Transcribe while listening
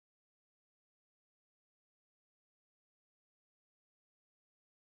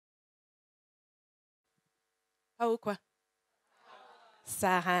Paukwa.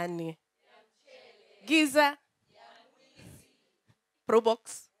 Sahani. Giza.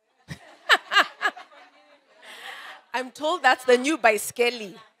 Probox. I'm told that's the new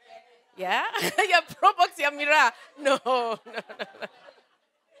baiskeli. Yeah? Yeah, Probox, ya mira. No, no, no.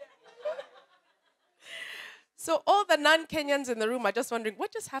 So all the non-Kenyans in the room are just wondering,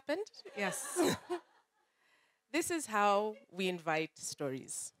 what just happened? Yes. This is how we invite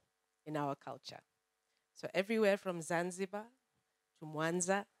stories in our culture. So everywhere from Zanzibar to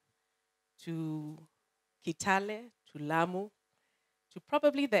Mwanza to Kitale to Lamu to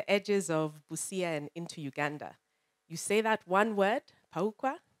probably the edges of Busia and into Uganda. You say that one word,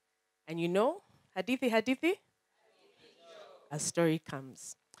 paukwa, and you know, hadithi, hadithi, a story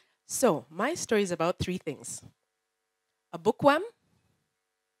comes. So my story is about three things: a bookworm,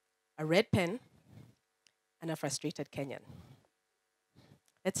 a red pen, and a frustrated Kenyan.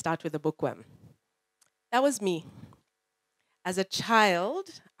 Let's start with the bookworm. That was me. As a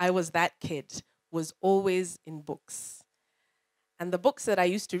child, I was that kid, was always in books. And the books that I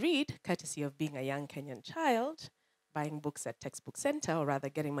used to read, courtesy of being a young Kenyan child, buying books at Textbook Center, or rather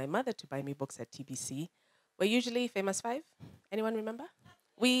getting my mother to buy me books at TBC, were usually Famous Five. Anyone remember?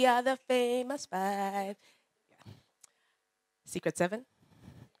 We are the Famous Five. Yeah. Secret Seven,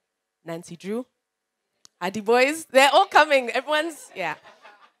 Nancy Drew, Hardy Boys, they're all coming. Everyone's, yeah.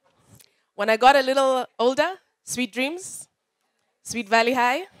 When I got a little older, Sweet Dreams, Sweet Valley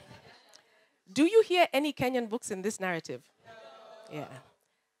High. Do you hear any Kenyan books in this narrative? No. Yeah.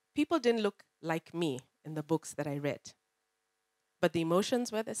 People didn't look like me in the books that I read. But the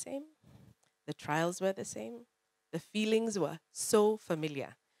emotions were the same. The trials were the same. The feelings were so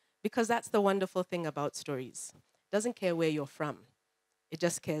familiar. Because that's the wonderful thing about stories. It doesn't care where you're from. It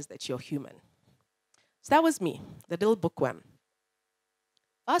just cares that you're human. So that was me, the little bookworm.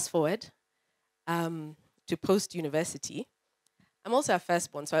 Fast forward to post-university. I'm also a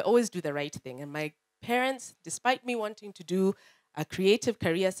firstborn, so I always do the right thing. And my parents, despite me wanting to do a creative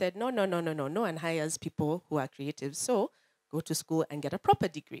career, said, no, no, no, no, no, no, and hires people who are creative. So go to school and get a proper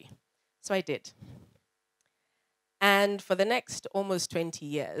degree. So I did. And for the next almost 20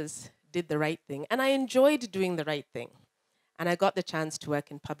 years, did the right thing. And I enjoyed doing the right thing. And I got the chance to work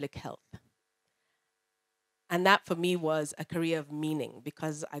in public health. And that for me was a career of meaning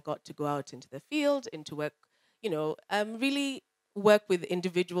because I got to go out into the field, into work, really work with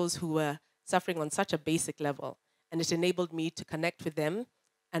individuals who were suffering on such a basic level. And it enabled me to connect with them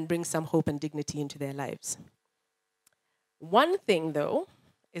and bring some hope and dignity into their lives. One thing, though,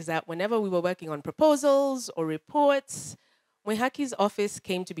 is that whenever we were working on proposals or reports, Mwihaki's office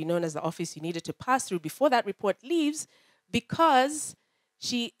came to be known as the office you needed to pass through before that report leaves because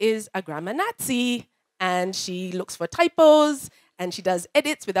she is a grammar Nazi and she looks for typos and she does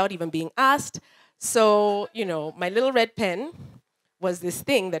edits without even being asked. So, my little red pen was this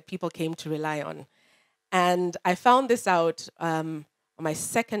thing that people came to rely on. And I found this out on my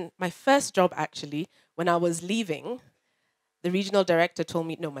first job, actually, when I was leaving. The regional director told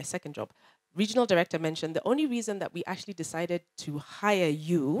me, no, my second job. Regional director mentioned the only reason that we actually decided to hire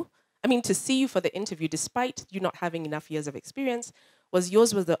you, to see you for the interview, despite you not having enough years of experience, was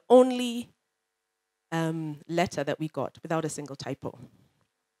yours was the only letter that we got without a single typo.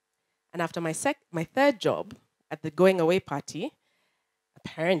 And after my third job at the going away party,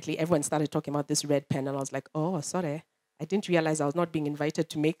 apparently everyone started talking about this red pen, and I was like, oh, sorry. I didn't realize I was not being invited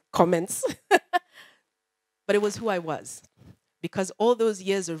to make comments. But it was who I was. Because all those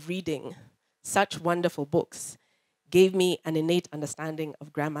years of reading such wonderful books gave me an innate understanding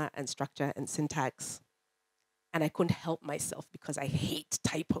of grammar and structure and syntax. And I couldn't help myself because I hate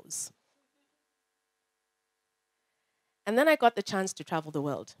typos. And then I got the chance to travel the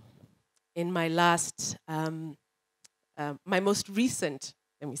world. In my my most recent,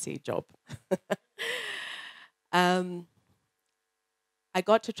 job. I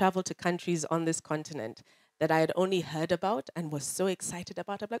got to travel to countries on this continent that I had only heard about and was so excited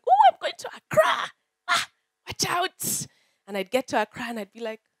about. I'm like, oh, I'm going to Accra. Watch out. And I'd get to Accra and I'd be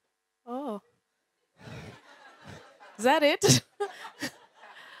like, oh, is that it?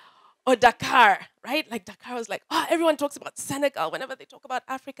 Or Dakar, right? Like Dakar was like, oh, everyone talks about Senegal whenever they talk about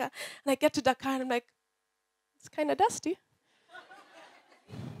Africa. And I get to Dakar and I'm like, it's kind of dusty.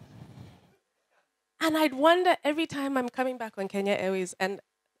 And I'd wonder every time I'm coming back on Kenya Airways, and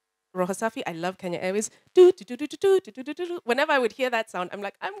Roho Safi, I love Kenya Airways. Whenever I would hear that sound, I'm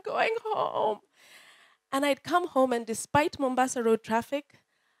like, I'm going home. And I'd come home, and despite Mombasa road traffic,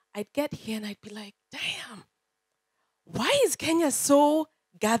 I'd get here and I'd be like, damn, why is Kenya so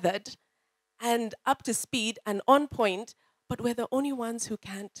gathered and up to speed and on point, but we're the only ones who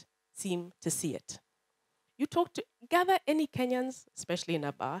can't seem to see it? gather any Kenyans, especially in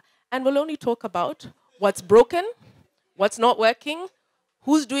a bar, and we'll only talk about what's broken, what's not working,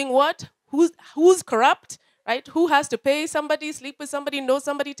 who's doing what, who's corrupt, right? Who has to pay somebody, sleep with somebody, know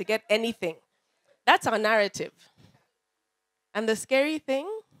somebody to get anything. That's our narrative. And the scary thing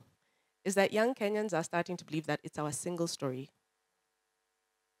is that young Kenyans are starting to believe that it's our single story.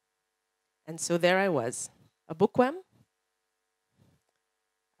 And so there I was, a bookworm,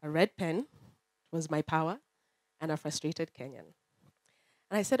 a red pen was my power, and a frustrated Kenyan.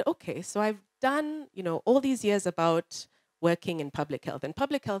 And I said, okay, so I've done, all these years about working in public health. And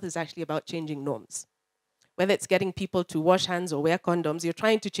public health is actually about changing norms. Whether it's getting people to wash hands or wear condoms, you're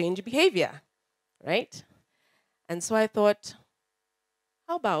trying to change behavior, right? And so I thought,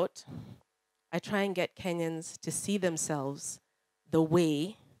 how about I try and get Kenyans to see themselves the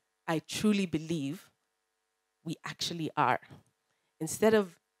way I truly believe we actually are, instead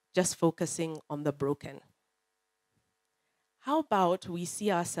of just focusing on the broken. How about we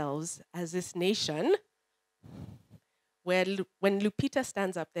see ourselves as this nation where when Lupita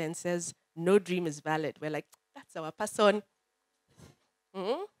stands up there and says, no dream is valid, we're like, that's our person.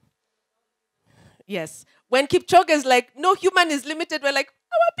 Mm-hmm. Yes. When Kipchoge is like, no human is limited, we're like,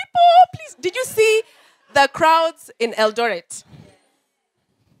 our people, please. Did you see the crowds in Eldoret?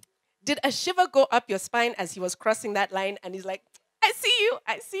 Did a shiver go up your spine as he was crossing that line and he's like, I see you.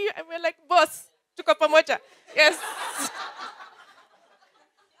 And we're like, boss, tuko pamoja. Yes.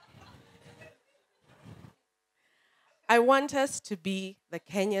 I want us to be the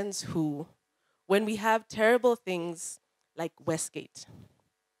Kenyans who, when we have terrible things like Westgate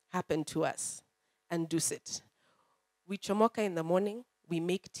happen to us and Dusit, we chomoka in the morning, we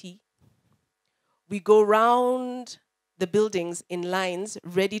make tea, we go round the buildings in lines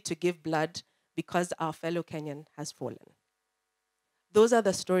ready to give blood because our fellow Kenyan has fallen. Those are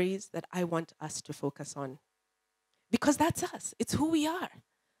the stories that I want us to focus on. Because that's us. It's who we are.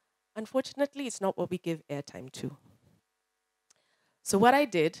 Unfortunately, it's not what we give airtime to. So what I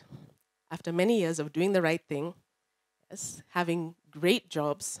did, after many years of doing the right thing, is having great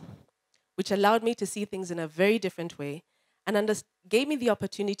jobs, which allowed me to see things in a very different way, and gave me the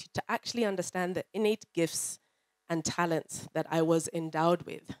opportunity to actually understand the innate gifts and talents that I was endowed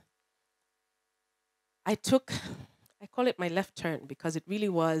with. I call it my left turn because it really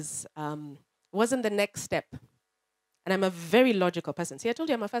wasn't the next step. And I'm a very logical person. See, I told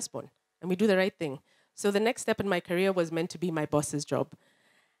you I'm a firstborn, and we do the right thing. So the next step in my career was meant to be my boss's job.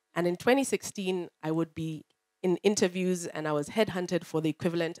 And in 2016, I would be in interviews, and I was headhunted for the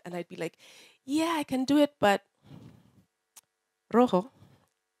equivalent, and I'd be like, yeah, I can do it, but Rojo,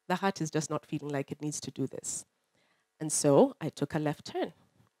 the heart is just not feeling like it needs to do this. And so I took a left turn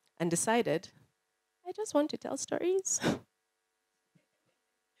and decided, I just want to tell stories.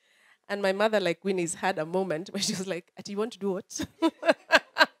 And my mother, like Winnie's, had a moment where she was like, do you want to do what?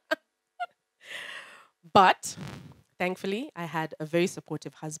 But thankfully, I had a very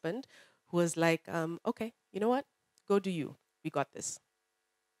supportive husband who was like, okay, you know what? Go do you. We got this.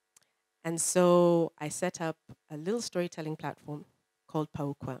 And so I set up a little storytelling platform called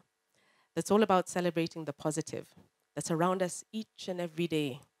Paukwa that's all about celebrating the positive that's around us each and every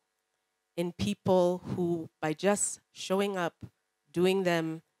day in people who, by just showing up, doing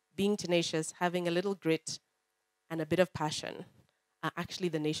them, being tenacious, having a little grit and a bit of passion, are actually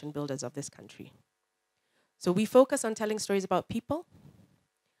the nation builders of this country. So we focus on telling stories about people.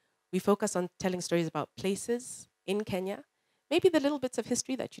 We focus on telling stories about places in Kenya. Maybe the little bits of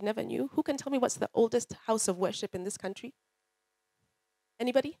history that you never knew. Who can tell me what's the oldest house of worship in this country?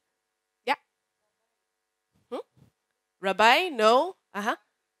 Anybody? Yeah? Rabbi? No?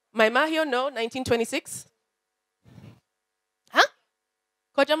 Maimahio? No? 1926? Huh?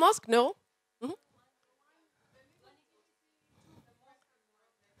 Koja Mosque? No?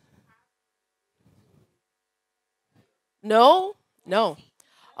 No? No.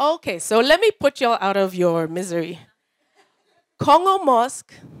 Okay, so let me put y'all out of your misery. Congo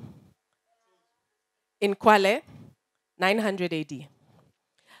Mosque in Kwale, 900 AD.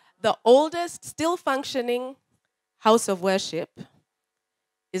 The oldest still functioning house of worship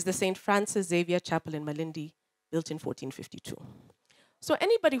is the St. Francis Xavier Chapel in Malindi, built in 1452. So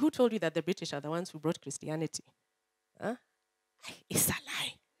anybody who told you that the British are the ones who brought Christianity, it's a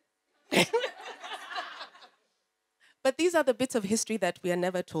lie. But these are the bits of history that we are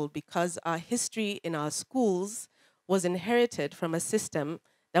never told because our history in our schools was inherited from a system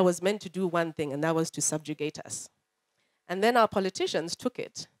that was meant to do one thing, and that was to subjugate us. And then our politicians took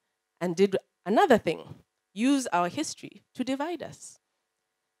it and did another thing, use our history to divide us.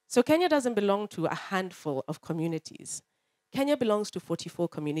 So Kenya doesn't belong to a handful of communities. Kenya belongs to 44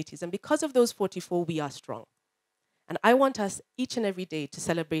 communities, and because of those 44, we are strong. And I want us each and every day to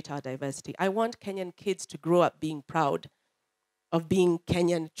celebrate our diversity. I want Kenyan kids to grow up being proud of being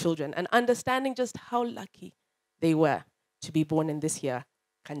Kenyan children and understanding just how lucky they were to be born in this here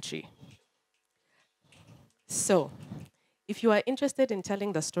country. So, if you are interested in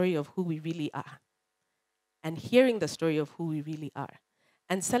telling the story of who we really are, and hearing the story of who we really are,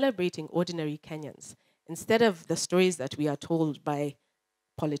 and celebrating ordinary Kenyans, instead of the stories that we are told by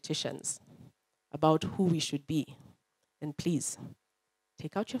politicians about who we should be, then please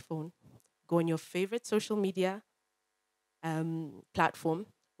take out your phone, go on your favorite social media platform,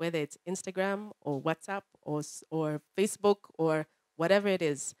 whether it's Instagram or WhatsApp or Facebook or whatever it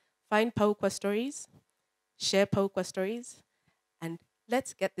is. Find Paukwa stories, share Paukwa stories, and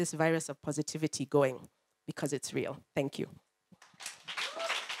let's get this virus of positivity going because it's real. Thank you.